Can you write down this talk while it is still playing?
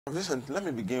Listen, let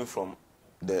me begin from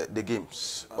the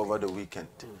games over the weekend.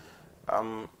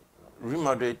 Real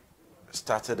Madrid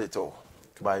started it all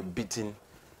by beating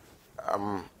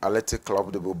Athletic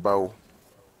Club de Bilbao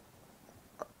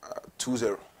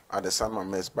 2-0 at the San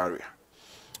Mamés barrier.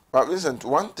 But listen,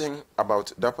 one thing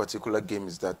about that particular game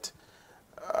is that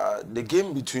the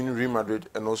game between Real Madrid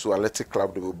and also Athletic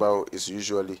Club de Bilbao is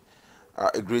usually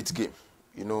a great game.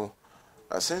 You know,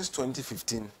 since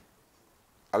 2015,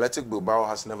 Athletic Bilbao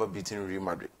has never beaten Real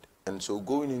Madrid. And so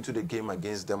going into the game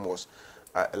against them was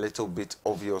a little bit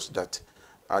obvious that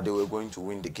they were going to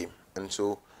win the game. And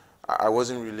so I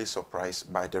wasn't really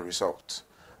surprised by the result.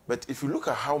 But if you look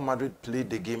at how Madrid played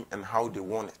the game and how they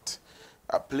won it,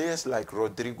 players like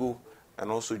Rodrigo and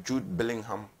also Jude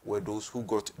Bellingham were those who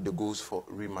got the goals for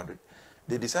Real Madrid.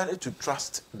 They decided to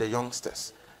trust the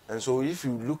youngsters. And so if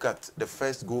you look at the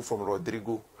first goal from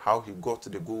Rodrigo, how he got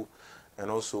the goal,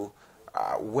 and also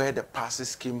where the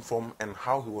passes came from and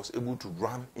how he was able to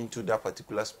run into that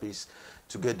particular space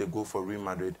to get the goal for Real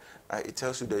Madrid, it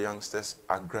tells you the youngsters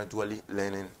are gradually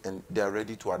learning and they are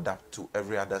ready to adapt to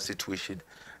every other situation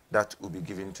that will be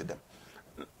given to them.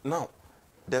 Now,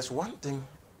 there's one thing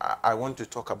I want to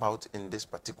talk about in this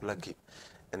particular game,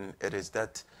 and it is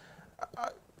that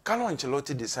Carlo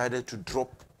Ancelotti decided to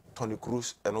drop Toni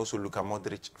Kroos and also Luka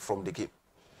Modric from the game.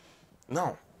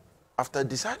 Now, after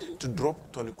deciding to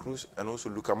drop Toni Kroos and also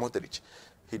Luka Modric,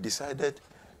 he decided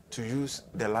to use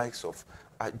the likes of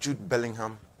Jude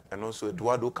Bellingham and also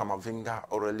Eduardo Camavinga,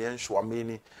 Aurelien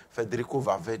Tchouameni, Federico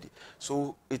Valverde.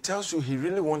 So it tells you he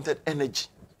really wanted energy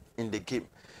in the game.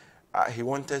 He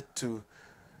wanted to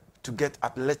get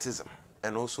athleticism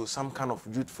and also some kind of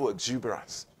youthful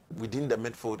exuberance within the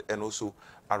midfield and also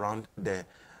around the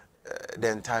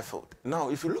entire field.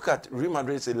 Now, if you look at Real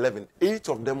Madrid's 11, 8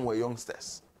 of them were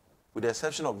youngsters, with the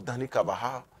exception of Dani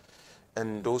Carvajal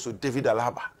and also David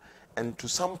Alaba. And to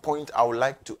some point, I would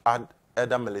like to add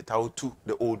Eder Militao to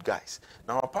the old guys.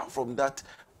 Now, apart from that,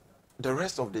 the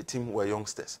rest of the team were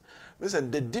youngsters.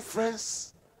 Listen, the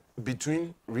difference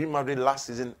between Real Madrid last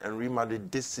season and Real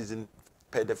Madrid this season,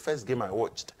 per the first game I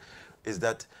watched, is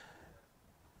that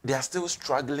they are still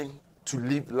struggling to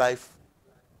live life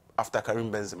after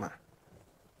Karim Benzema.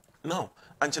 Now,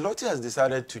 Ancelotti has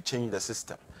decided to change the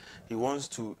system. He wants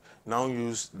to now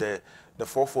use the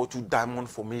 4-4-2 diamond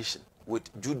formation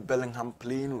with Jude Bellingham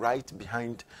playing right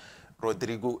behind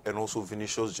Rodrigo and also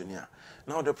Vinicius Jr.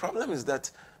 Now, the problem is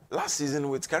that last season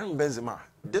with Karim Benzema,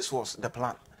 this was the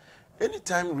plan.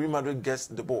 Anytime Real Madrid gets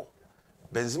the ball,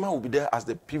 Benzema will be there as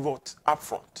the pivot up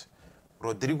front.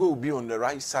 Rodrigo will be on the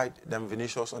right side, then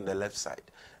Vinicius on the left side.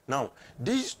 Now,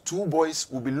 these two boys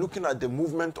will be looking at the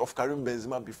movement of Karim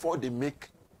Benzema before they make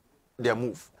their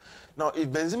move. Now, if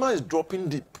Benzema is dropping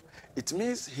deep, it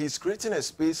means he's creating a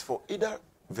space for either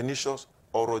Vinicius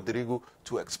or Rodrigo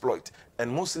to exploit.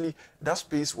 And mostly, that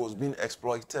space was being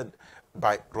exploited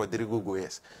by Rodrigo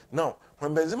Goyes. Now,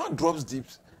 when Benzema drops deep,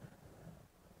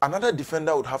 another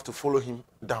defender would have to follow him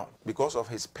down because of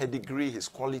his pedigree, his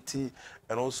quality,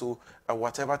 and also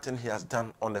whatever thing he has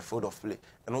done on the field of play,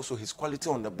 and also his quality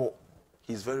on the ball.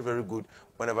 He's very, very good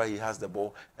whenever he has the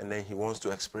ball and then he wants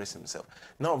to express himself.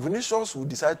 Now, Vinicius will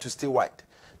decide to stay wide.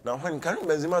 Now, when Karim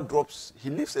Benzema drops, he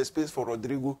leaves a space for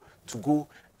Rodrigo to go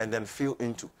and then fill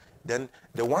into. Then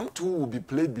the 1-2 will be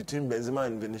played between Benzema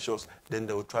and Vinicius. Then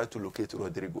they will try to locate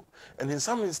Rodrigo. And in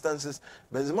some instances,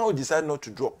 Benzema will decide not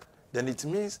to drop. Then it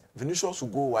means Vinicius will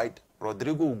go wide,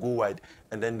 Rodrigo will go wide,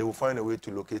 and then they will find a way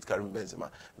to locate Karim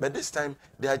Benzema. But this time,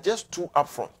 they are just two up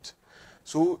front.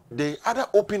 So they either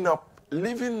open up,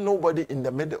 leaving nobody in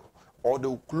the middle, or they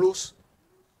will close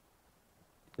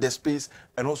the space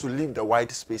and also leave the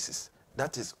wide spaces.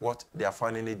 That is what they are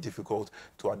finding it difficult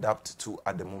to adapt to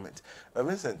at the moment. But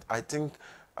Vincent, I think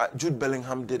Jude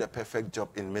Bellingham did a perfect job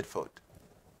in midfield.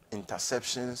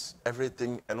 Interceptions,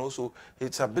 everything, and also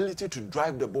his ability to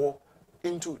drive the ball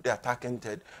into the attacking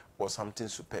third was something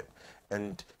superb.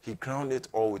 And he crowned it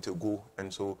all with a goal.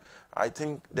 And so I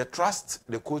think the trust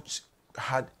the coach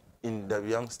had in the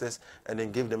youngsters and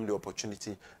then gave them the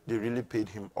opportunity, they really paid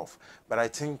him off. But I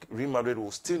think Real Madrid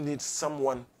will still need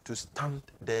someone to stand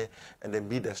there and then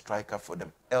be the striker for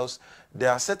them. Else, there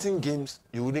are certain games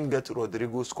you wouldn't get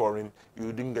Rodrigo scoring, you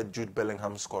wouldn't get Jude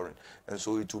Bellingham scoring. And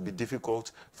so it will be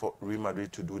difficult for Real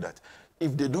Madrid to do that.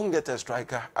 If they don't get a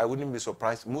striker, I wouldn't be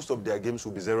surprised. Most of their games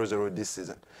will be 0-0 this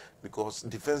season because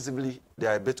defensively, they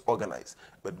are a bit organized.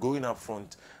 But going up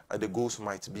front, the goals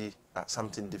might be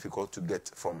something difficult to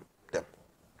get from them.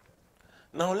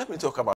 Now, let me talk about